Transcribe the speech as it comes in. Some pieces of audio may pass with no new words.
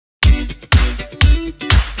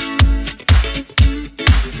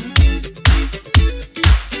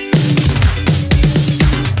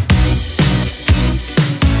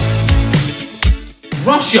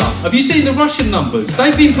Russia! Have you seen the Russian numbers?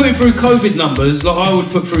 They've been putting through COVID numbers like I would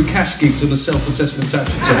put through cash gigs on a self-assessment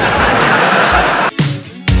tax return.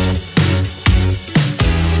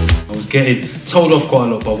 I was getting told off quite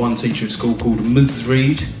a lot by one teacher at school called Ms.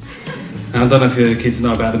 Reed. And I don't know if your kids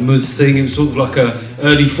know about the Ms thing. It was sort of like an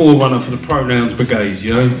early forerunner for the pronouns brigade,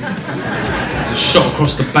 you know? It was a shot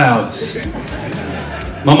across the bows.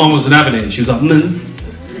 My mum wasn't having it. She was like,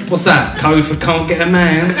 Ms, what's that? Code for can't get a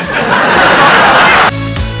man?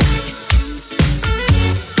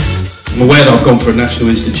 I'm aware that I've gone for a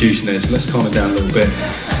national institution there, so let's calm it down a little bit.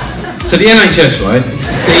 So the NHS, right?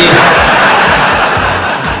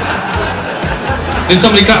 Did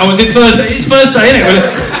somebody cut? Oh, was it Thursday? It's Thursday, isn't it?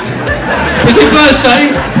 Was it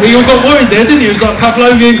Thursday? Well, you all got worried there, didn't you? It was like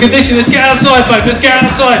Pavlovian condition. Let's get outside, babe. Let's get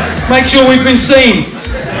outside. Make sure we've been seen.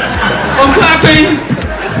 I'm clapping.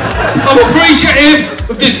 I'm appreciative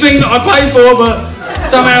of this thing that I pay for, but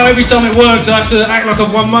somehow every time it works, I have to act like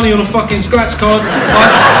I've won money on a fucking scratch card.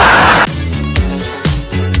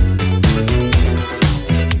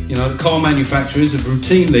 You know, the car manufacturers have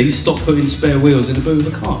routinely stopped putting spare wheels in the boot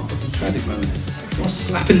of a car. Fucking tragic moment. What a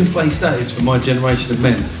slap in the face that is for my generation of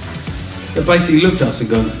men. They basically looked at us and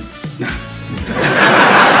gone, nah.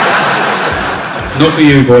 Not for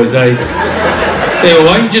you boys, eh? Tell you what,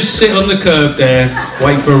 why don't you just sit on the curb there,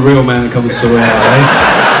 wait for a real man to come and sort it out,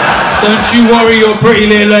 eh? Don't you worry your pretty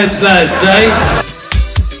little lads, eh?